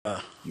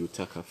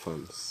Utaka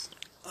Farms.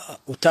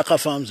 Utaka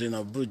Farms in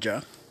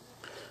Abuja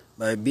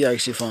by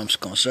Bic Farms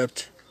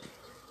Concepts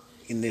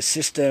in a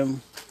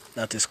system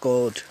that is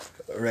called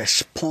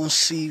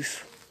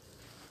Responsive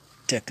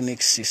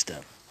Technique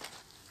System.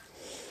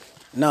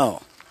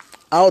 Now,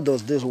 how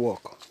does this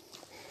work?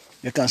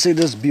 You can see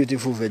these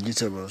beautiful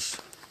vegetables.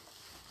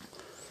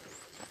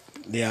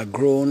 They are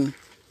grown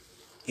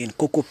in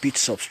cocoa peat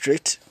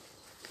substrate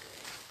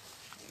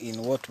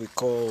in what we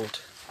called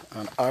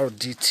an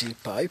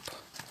RDT pipe.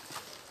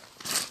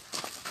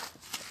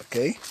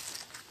 Okay.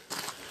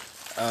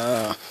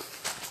 I'm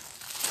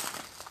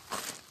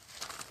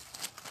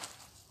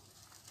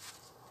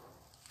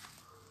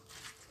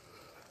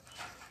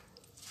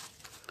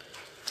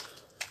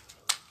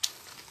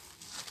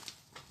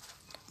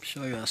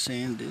sure you are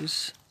seeing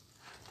this.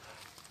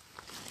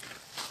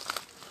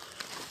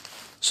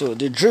 So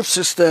the drip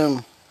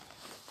system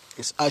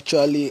is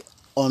actually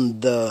on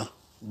the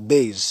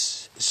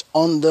base. It's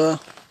under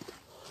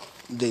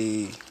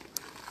the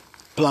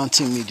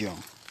planting medium.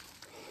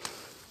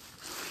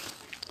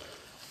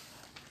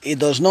 It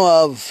does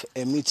not have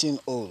emitting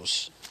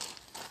holes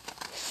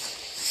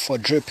for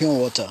dripping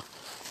water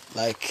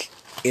like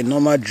a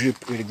normal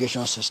drip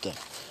irrigation system.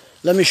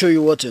 Let me show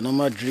you what a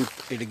normal drip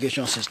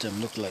irrigation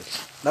system looks like.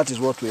 That is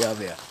what we have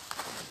here.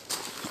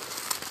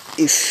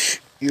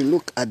 If you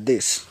look at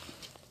this,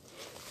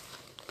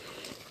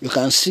 you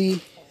can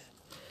see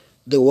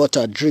the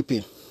water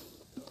dripping.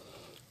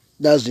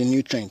 That's the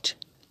nutrient.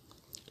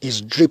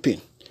 It's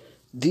dripping.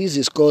 This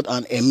is called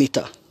an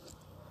emitter.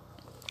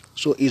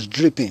 So it's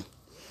dripping.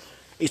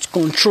 It's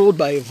controlled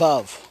by a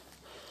valve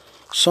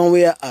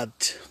somewhere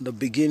at the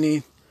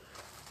beginning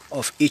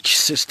of each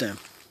system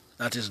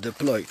that is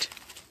deployed.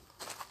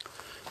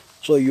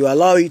 So you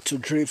allow it to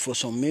drip for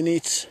some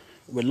minutes,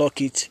 we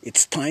lock it,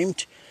 it's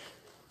timed.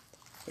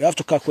 You have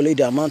to calculate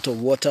the amount of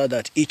water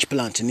that each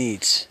plant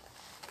needs.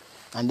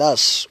 And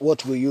that's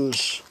what we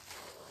use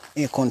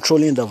in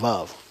controlling the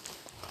valve.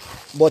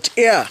 But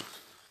here,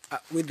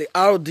 with the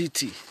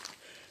RDT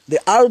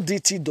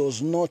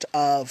does not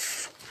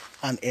have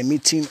an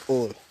emitting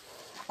hole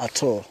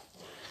at all.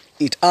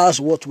 It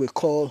has what we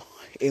call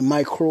a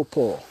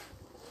micropore.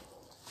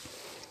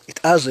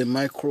 It has a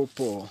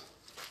micropore.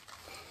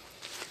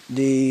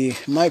 The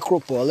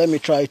micropore, let me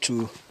try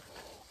to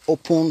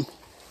open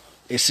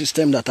a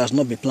system that has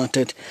not been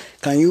planted.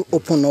 Can you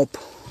open up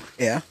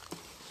here?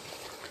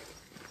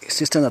 A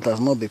system that has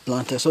not been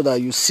planted so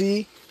that you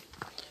see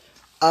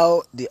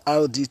how the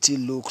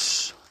RDT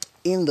looks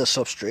in the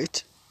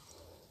substrate.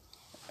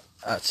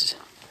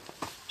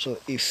 So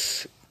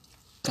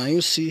can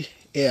you see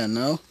here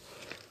now?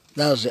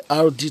 That's the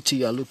RDT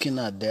you are looking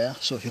at there.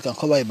 So you can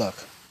cover it back.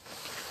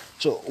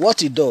 So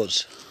what it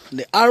does,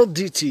 the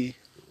RDT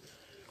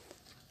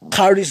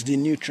carries the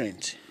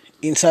nutrient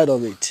inside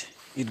of it.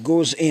 It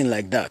goes in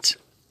like that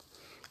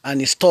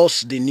and it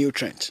stores the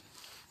nutrient.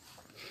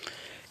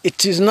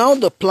 It is now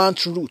the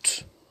plant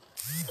root.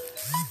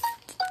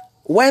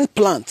 When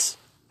plant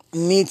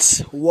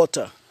needs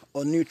water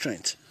or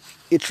nutrient,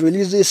 it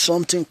releases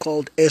something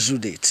called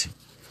exudate.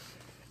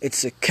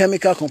 It's a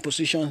chemical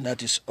composition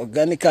that is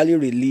organically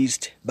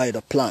released by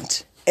the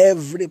plant.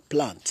 Every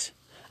plant,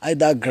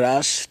 either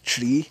grass,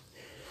 tree,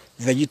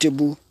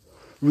 vegetable,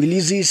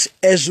 releases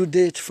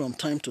exudate from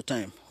time to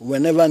time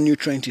whenever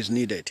nutrient is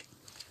needed.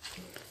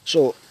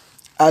 So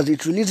as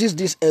it releases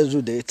this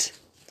exudate,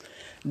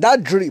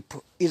 that drip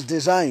is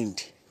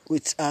designed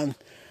with an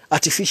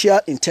artificial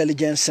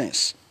intelligence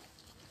sense.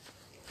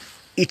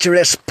 It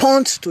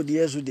responds to the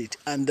exudate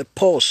and the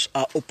pores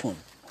are open.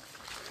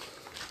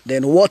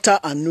 Then water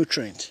and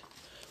nutrient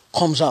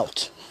comes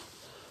out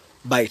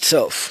by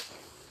itself.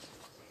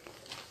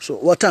 So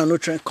water and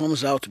nutrient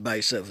comes out by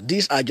itself.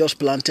 These are just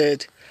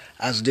planted.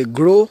 As they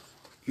grow,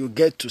 you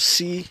get to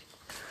see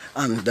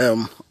and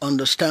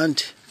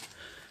understand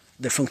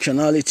the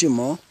functionality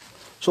more.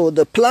 So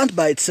the plant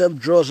by itself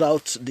draws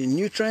out the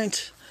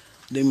nutrient,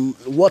 the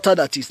water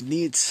that it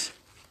needs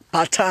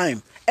per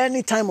time,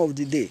 any time of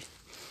the day.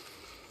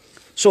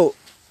 So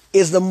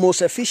it's the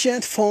most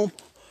efficient form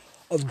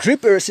of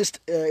drip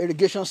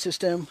irrigation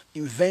system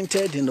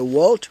invented in the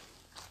world.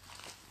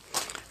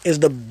 It's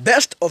the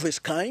best of its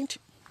kind.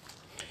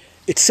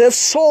 It saves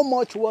so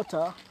much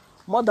water,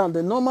 more than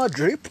the normal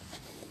drip.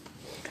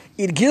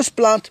 It gives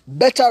plant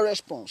better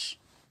response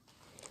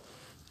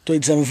to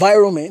its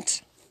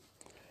environment.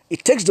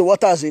 It takes the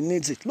water as it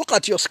needs it. Look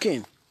at your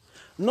skin.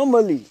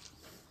 Normally,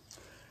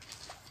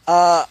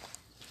 the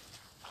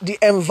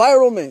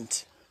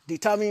environment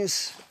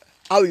determines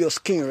how your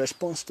skin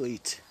responds to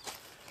it.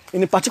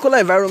 In a particular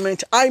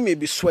environment, I may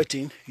be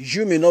sweating,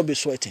 you may not be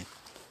sweating.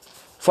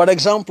 For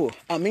example,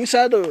 I'm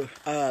inside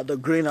the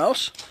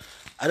greenhouse.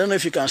 I don't know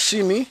if you can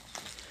see me.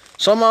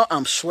 Somehow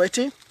I'm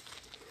sweating.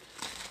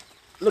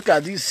 Look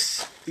at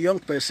this young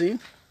person.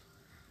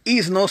 He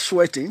is not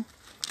sweating.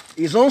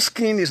 His own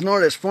skin is not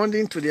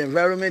responding to the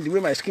environment the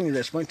way my skin is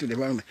responding to the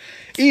environment.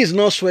 He is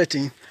not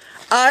sweating.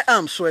 I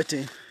am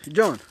sweating.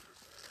 John,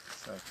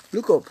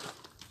 look up.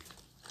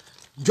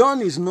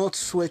 John is not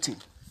sweating.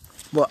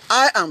 but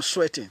I am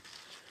sweating.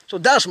 So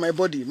that's my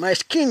body. My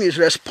skin is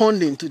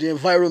responding to the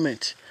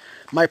environment.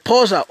 My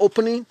pores are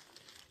opening.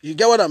 You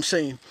get what I'm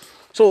saying?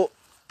 So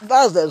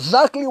that's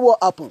exactly what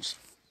happens.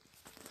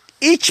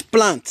 Each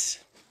plant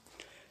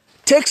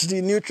takes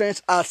the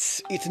nutrients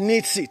as it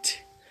needs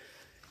it.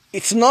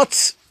 It's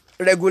not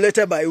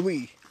regulated by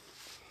we.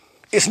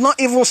 It's not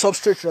even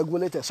substrate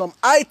regulated. Some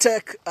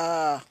high-tech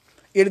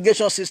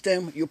irrigation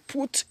system, you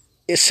put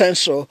a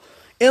sensor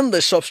in the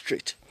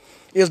substrate.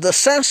 It's the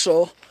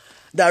sensor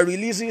that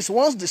releases,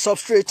 once the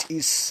substrate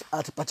is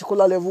at a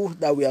particular level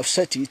that we have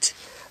set it,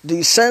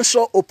 the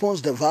sensor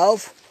opens the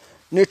valve,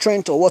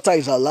 nutrient or water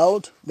is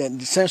allowed, then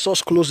the sensor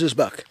closes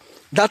back.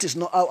 That is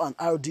not how an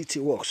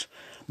RDT works.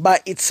 By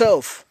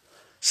itself,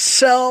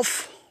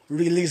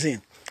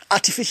 self-releasing,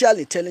 artificial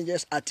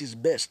intelligence at its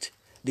best.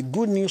 The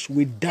good news,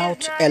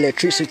 without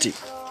electricity.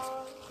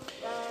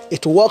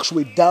 It works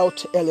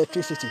without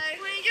electricity.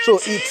 So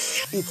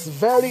it's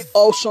very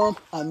awesome,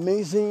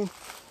 amazing.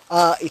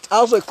 It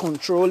has a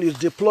control. It's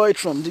deployed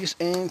from this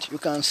end. You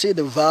can see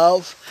the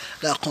valve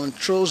that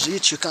controls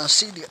it. You can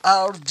see the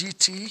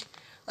RDT.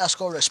 That's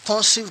called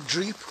Responsive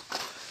Drip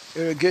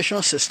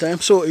Irrigation System.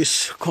 So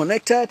it's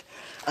connected,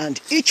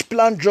 and each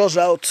plant draws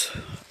out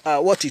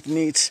what it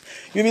needs.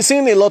 You'll be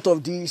seeing a lot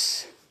of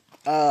these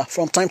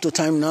from time to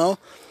time now,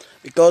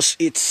 because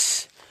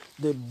it's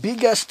the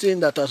biggest thing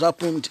that has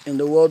happened in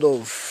the world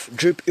of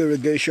drip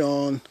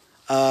irrigation,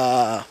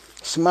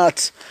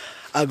 smart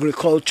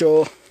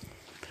agriculture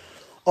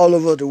all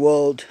over the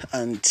world,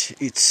 and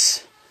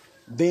it's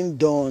been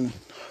done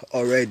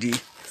already.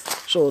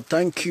 So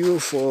thank you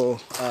for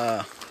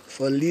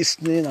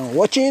listening and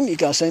watching. You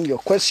can send your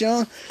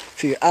question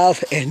if you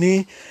have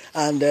any,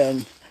 and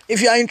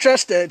if you are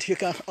interested, you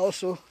can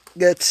also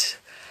get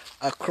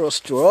across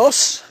to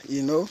us.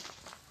 You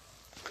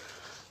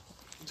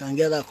can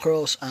get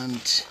across,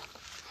 and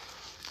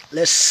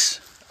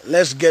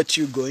let's get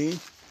you going.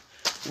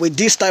 With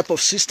this type of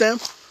system,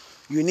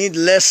 you need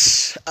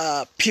less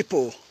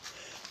people,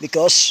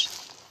 because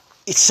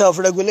it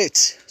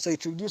self-regulates, so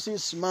it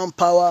reduces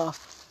manpower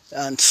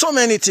and so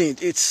many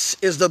things.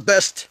 It's the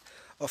best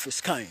of its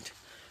kind.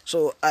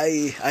 So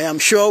I am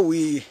sure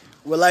we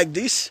will like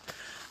this,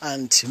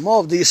 and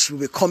more of this will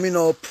be coming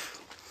up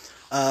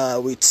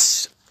with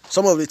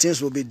some of the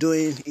things we'll be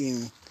doing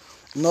in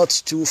not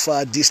too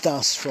far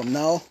distance from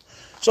now.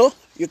 So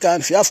you can,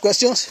 if you have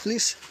questions,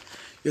 please,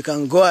 you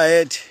can go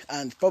ahead,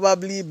 and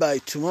probably by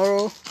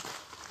tomorrow,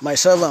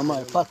 myself and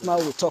my partner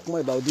will talk more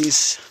about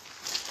this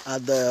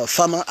at the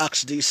Farmer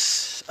Asks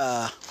This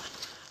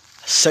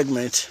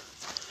segment.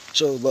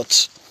 So,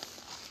 but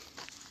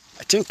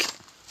I think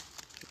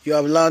you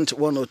have learned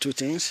one or two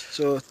things.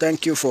 So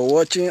thank you for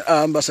watching.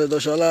 Ambassador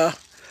Shola,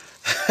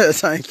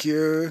 thank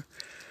you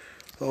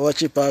for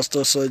watching.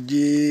 Pastor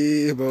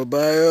Soji,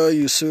 Babayo,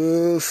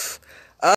 Yusuf,